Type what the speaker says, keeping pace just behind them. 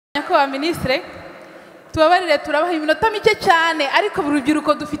Nyakubahwa Minisitiri, tubabarire turabaha iminota mike cyane ariko buri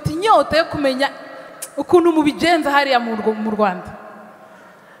rubyiruko dufite inyota yo kumenya ukuntu mubigenza hariya mu Rwanda.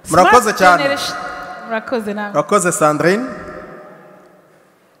 Murakoze cyane. Murakoze namwe. Murakoze Sandrine.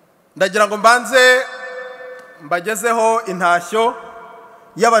 Ndagira ngo mbanze mbagezeho intashyo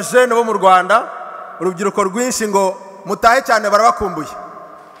y'abajene bo mu Rwanda, urubyiruko rwinshi ngo mutahe cyane barabakumbuye.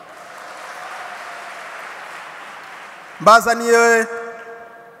 Mbazaniye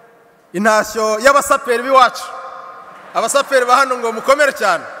intashyo y'abasaperi biwacu, abasaperi ba hano ngo mukomere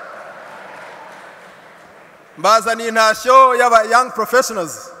cyane. Mbazaniye intashyo y'aba young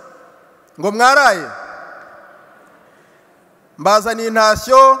professionals ngo mwaraye. Mbazaniye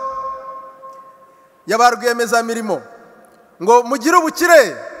intashyo y'abarwiyemezamirimo ngo mugire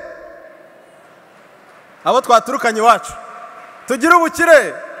ubukire. Abo twaturukanye iwacu tugire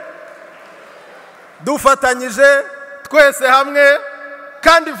ubukire dufatanyije twese hamwe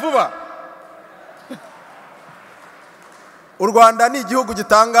kandi vuba. U Rwanda ni igihugu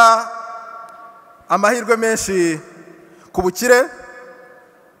gitanga amahirwe menshi ku bukire.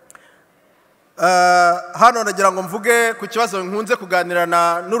 Hano ndagira ngo mvuge ku kibazo nkunze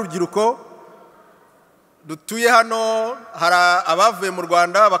kuganirana n'urubyiruko dutuye hano. Hari abavuye mu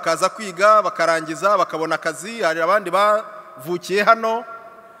Rwanda bakaza kwiga bakarangiza bakabona akazi, hari abandi bavukiye hano,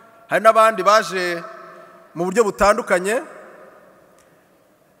 hari n'abandi baje mu buryo butandukanye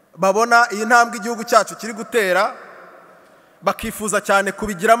babona iyi ntambwe igihugu cyacu kiri gutera bakifuza cyane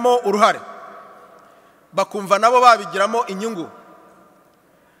kubigiramo uruhare, bakumva nabo babigiramo inyungu.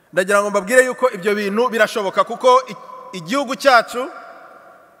 Ndagira ngo mbabwire yuko ibyo bintu birashoboka kuko igihugu cyacu,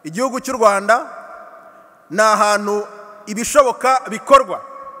 igihugu cy'u Rwanda ni ahantu ibishoboka bikorwa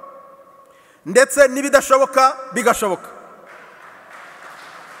ndetse n'ibidashoboka bigashoboka.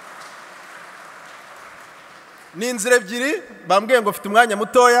 Ni inzira ebyiri bambwiye ngo mfite umwanya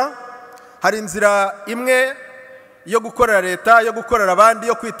mutoya. Hari inzira imwe yo gukorera leta, yo gukorera abandi,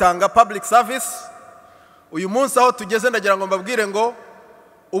 yo kwitanga public service. Uyu munsi aho tugeze ndagira ngo mbabwire ngo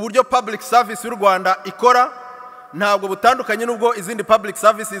uburyo public service y'u Rwanda ikora ntabwo butandukanye n'ubwo izindi public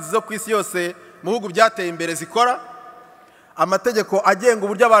services zo ku isi yose mu bihugu byateye imbere zikora. Amategeko agenga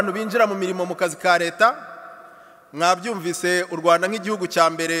uburyo abantu binjira mu mirimo mu kazi ka leta, mwabyumvise u Rwanda nk'igihugu cya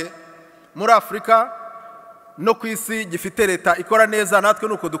mbere muri Afurika no ku isi gifite leta ikora neza, natwe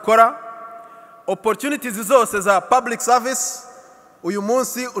nuko dukora. Opportunities zose za public service uyu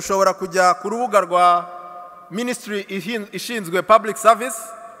munsi ushobora kujya ku rubuga rwa Ministry ishinzwe public service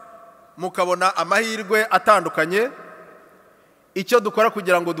mukabona amahirwe atandukanye. Icyo dukora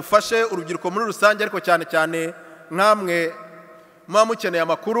kugira ngo dufashe urubyiruko muri rusange ariko cyane cyane nkamwe muba mukeneye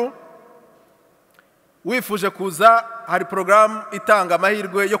amakuru, wifuje kuza, hari program itanga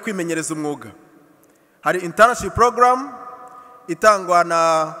amahirwe yo kwimenyereza umwuga. Hari internship program itangwa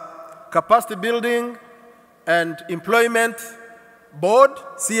na Capacity Building and Employment Board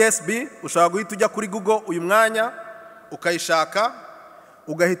CSB. Ushobora guhita ujya kuri Google uyu mwanya ukayishaka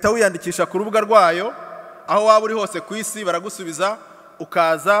ugahita wiyandikisha ku rubuga rwayo. Aho waba uri hose ku isi baragusubiza,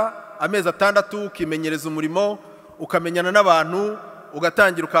 ukaza amezi 6 ukimenyereza umurimo, ukamenyana n'abantu,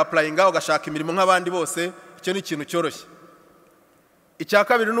 ugatangira ukaaplayinga, ugashaka imirimo nk'abandi bose. Icyo ni ikintu cyoroshye. Icya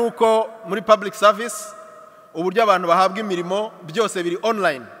kabiri nuko muri public service uburyo abantu bahabwa imirimo byose biri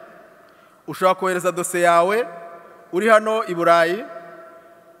online. Ushobora kohereza dosiye yawe uri hano i Burayi,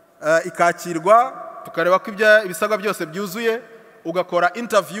 ikakirwa, tukareba ko ibisabwa byose byuzuye, ugakora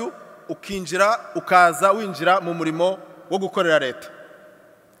interview, ukinjira, ukaza winjira mu murimo wo gukorera leta.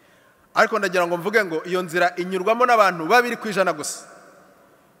 Ariko ndagira ngo mvuge ngo iyo nzira inyurwamo n'abantu 2% gusa,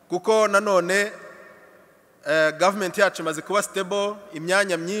 kuko nanone government yacu imaze kuba stable,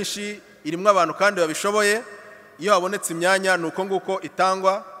 imyanya myinshi irimo abantu kandi babishoboye. Iyo habonetse imyanya nuko nguko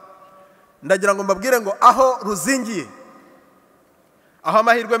itangwa. Ndagira ngo mbabwire ngo aho ruzingiye, aho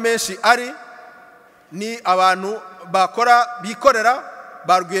amahirwe menshi ari, ni abantu bikorera,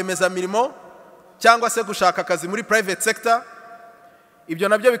 barwiyemezamirimo cyangwa se gushaka akazi muri private sector. Ibyo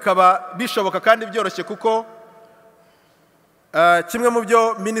nabyo bikaba bishoboka kandi byoroshye kuko kimwe mu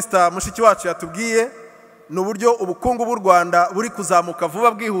byo Minister mushiki wacu yatubwiye ni uburyo ubukungu bw'u Rwanda buri kuzamuka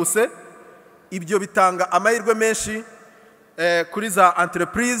vuba bwihuse. Ibyo bitanga amahirwe menshi kuri za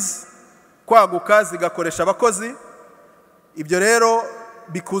entreprise kwaguka zigakoresha abakozi. Ibyo rero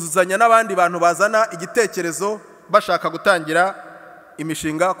bikuzuzanya n'abandi bantu bazana igitekerezo bashaka gutangira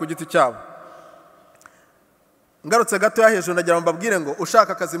imishinga ku giti cyabo. Ngarutse gato hejuru ndagira ngo mbabwire ngo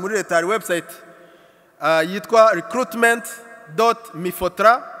ushaka akazi muri leta hari website yitwa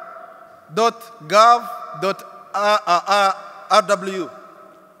recruitment.mifotra.gov.rw.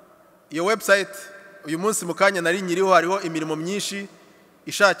 Iyo website uyu munsi mu kanya nari nyiriho hariho imirimo myinshi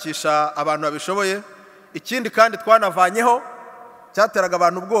ishakisha abantu babishoboye. Ikindi kandi twanavanyeho cyateraga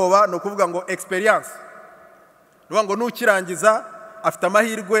abantu ubwoba no kuvuga ngo experience, ruvuga ngo nukirangiza afite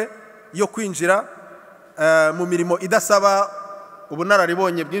amahirwe yo kwinjira mu mirimo idasaba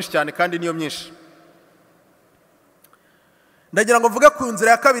ubunararibonye bwinshi cyane kandi niyo myinshi. Ndagira ngo mvuge ku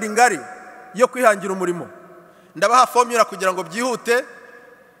nzira ya kabiri ngari yo kwihangira umurimo. Ndabaha formula kugira ngo byihute.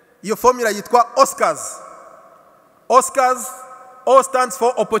 Iyo formula yitwa Oscars. Oscars, O stands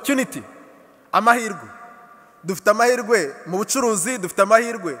for opportunity, amahirwe. Dufite amahirwe mu bucuruzi, dufite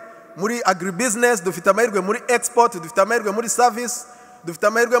amahirwe muri agribusiness, dufite amahirwe muri export, dufite amahirwe muri service, dufite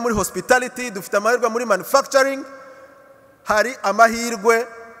amahirwe muri hospitality, dufite amahirwe muri manufacturing. Hari amahirwe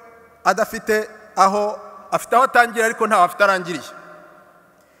adafite aho afite aho atangira ariko ntaho afite arangiriye.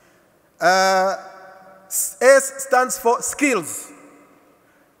 S stands for skills.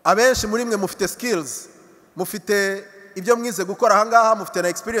 Abenshi muri mwe mufite skills, mufite ibyo mwize gukora ahangaha, mufite na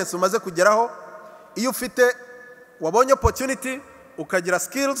experience umaze kugeraho. Iyo ufite wabonye opportunity ukagira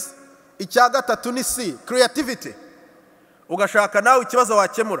skills. Icya gatatu ni C, creativity, ugashaka nawe ikibazo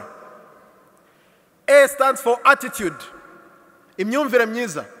wakemura. A stands for attitude, imyumvire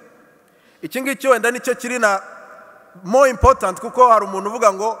myiza. Iki ngiki wenda nicyo kiri na more important kuko hari umuntu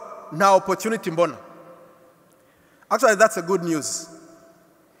uvuga ngo nta opportunity mbona. Actually that's a good news.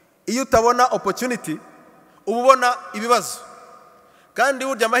 Iyo utabona opportunity ubona ibibazo, kandi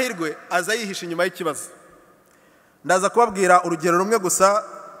urya amahirwe aza yihisha inyuma y'ikibazo. Ndaza kubabwira urugero rumwe gusa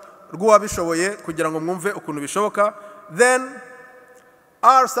rw'uwabishoboye kugira ngo mwumve ukuntu bishoboka. Then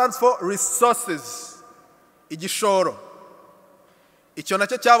R stands for resources, igishoro. Icyo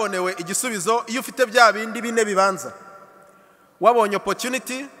nacyo cyabonewe igisubizo iyo ufite bya bindi bine bibanza. Wabonye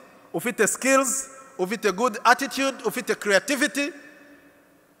opportunity, ufite skills, ufite good attitude, ufite creativity.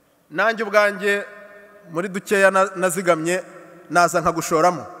 Nanjye ubwanjye muri dukeya nazigamye naza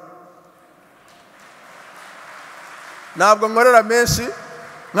nkagushoramo. Ntabwo nkorera menshi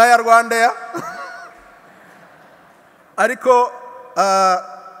nk'aya Rwanda ya ariko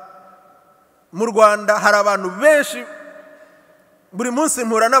mu Rwanda hari abantu benshi, buri munsi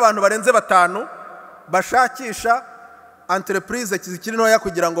mpura n'abantu barenze 5 bashakisha entreprise zikiri ntoya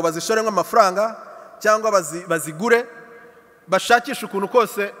kugira ngo bazishoremo amafaranga cyangwa bazigure. Bashakisha ukuntu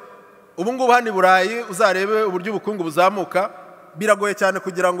kose. Ubu ngubu hano i Burayi uzarebe uburyo ubukungu buzamuka, biragoye cyane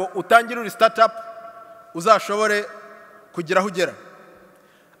kugira ngo utangire uri startup uzashobore kugira aho ugera.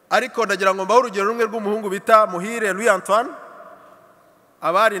 Ariko ndagira ngo mbaho urugero rumwe rw'umuhungu bita Muhire Louis Antoine,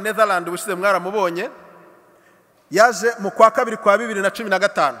 abari Netherlands bushize mwaramubonye. Yaje mu kwa kabiri kwa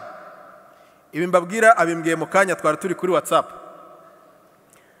 2015. Ibi mbabwira abimbwiye mu kanya twari turi kuri WhatsApp.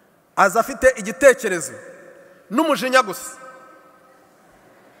 Aza afite igitekerezo n'umujinya gusa.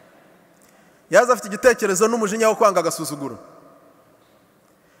 Yaza afite igitekerezo n'umujinya wo kwanga agasuzuguro.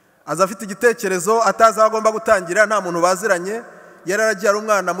 Aza afite igitekerezo ataza agomba gutangira, nta muntu baziranye. Yararagiye ari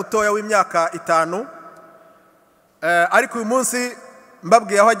umwana mutoya w'imyaka 5. Ariko uyu munsi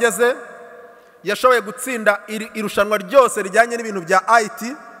mbabwiye aho ageze, yashoboye gutsinda irushanwa ryose rijyanye n'ibintu bya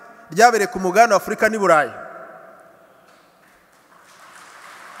IT ryabereye ku mugabane wa Afurika n'i Burayi.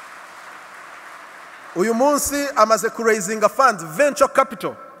 Uyu munsi amaze kuraisinga funds, venture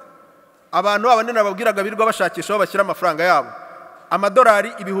capital. Abantu abanene nababwiraga birirwa bashakisha aho bashyira amafaranga yabo. Amadolari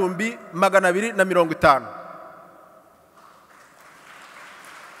 250.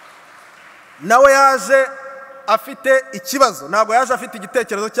 Nawe yaje afite ikibazo, ntabwo yaje afite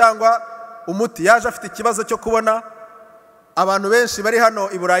igitekerezo cyangwa umuti. Yaje afite ikibazo cyo kubona abantu benshi bari hano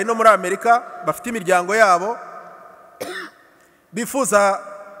i Burayi no muri Amerika bafite imiryango yabo bifuza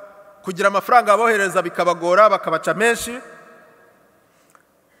kugira amafaranga abohereza bikabagora, bakabaca menshi.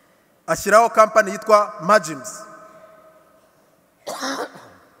 Ashyiraho company yitwa Margins.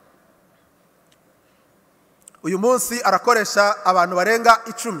 Uyu munsi arakoresha abantu barenga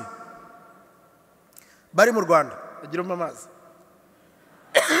 10 bari mu Rwanda. Agira amazi.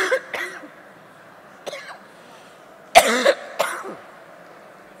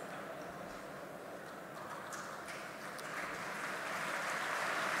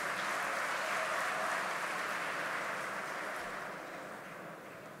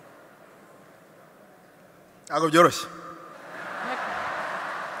 Ago byoroshye.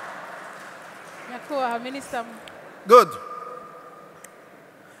 Nyakubahwa Minisita. Good.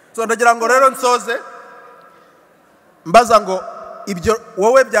 So ndagira ngo rero nsoze mbaza ngo ibyo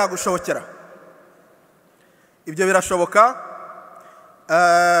wowe byagushobokera. Ibyo birashoboka.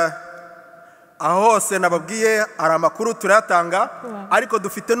 Aho hose nababwiye ari amakuru turayatanga, ariko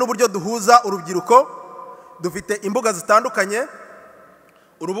dufite n'uburyo duhuza urubyiruko. Dufite imbuga zitandukanye.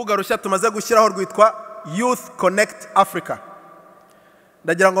 Urubuga rushya tumaze gushyiraho rwitwa Youth Connect Africa.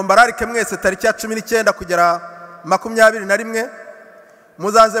 ndagira ngo mbararike mwese tariki ya 19 kugera 21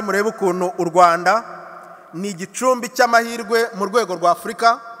 muzaze murebe ukuntu u Rwanda ni igicumbi cy'amahirwe mu rwego rwa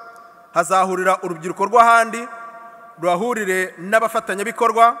Afurika. Hazahurira urubyiruko rw'ahandi, ruhahurire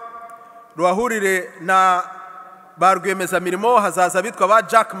n'abafatanyabikorwa, ruhahurire na ba rwiyemezamirimo. Hazaza bitwa ba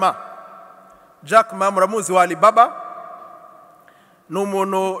Jack Ma muramuzi wa Alibaba, ni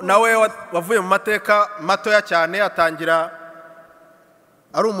umuntu nawe wavuye mu mateka matoya cyane, atangira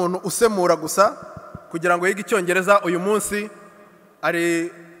ari umuntu usemura gusa kugira ngo yige icyongereza. Uyu munsi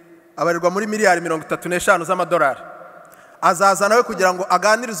abarirwa muri miliyari 35 z'amadolari. Azaza nawe kugira ngo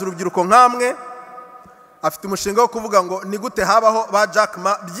aganirize urubyiruko nkamwe. Afite umushinga wo kuvuga ngo ni gute habaho ba Jack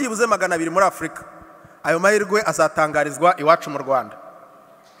Ma byibuze 200 muri Afurika. Ayo mahirwe azatangarizwa iwacu mu Rwanda.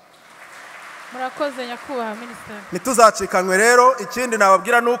 Murakoze nyakubahwa Minisitiri. Ntituzacikanywe rero. Ikindi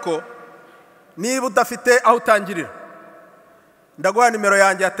nababwira nuko niba udafite aho utangirira, ndaguha nimero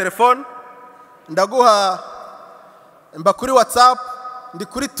yanjye ya telefone, ndaguha mba kuri WhatsApp, ndi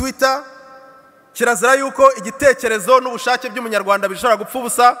kuri Twitter. Kirazira yuko igitekerezo n'ubushake by'umunyarwanda bishobora gupfa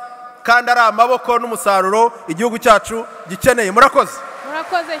ubusa, kandi ari amaboko n'umusaruro igihugu cyacu gikeneye. Murakoze.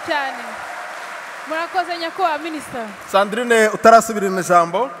 Murakoze cyane. Murakoze nyakubahwa Minisitiri. Sandrine utarasubirana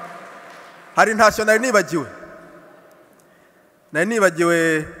ijambo, hari intashyo nari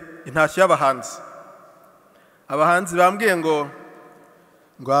nibagiwe intashyo y'abahanzi. Abahanzi bambwiye ngo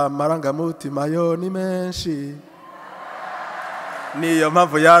amarangamutima yo ni menshi, niyo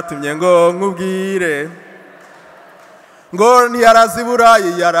mpamvu yatumye ngo nkubwire ngo ntiyarazi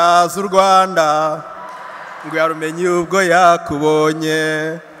Burayi yarazi u Rwanda, ngo yarumenye ubwo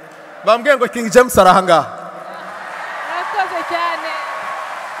yakubonye. Bambwiye ngo King James arahanga. Murakoze cyane.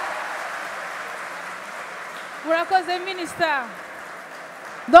 Murakoze Minisitiri.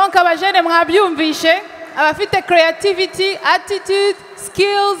 Donc abajene mwabyumvishe, abafite creativity, attitude,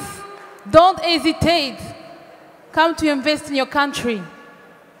 skills, don't hesitate. Come to invest in your country.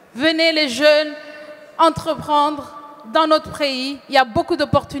 Venez les jeunes entreprendre dans notre pays. Il y a beaucoup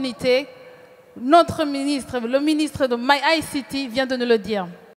d'opportunités. Notre ministre, le ministre de My ICT vient de nous le dire.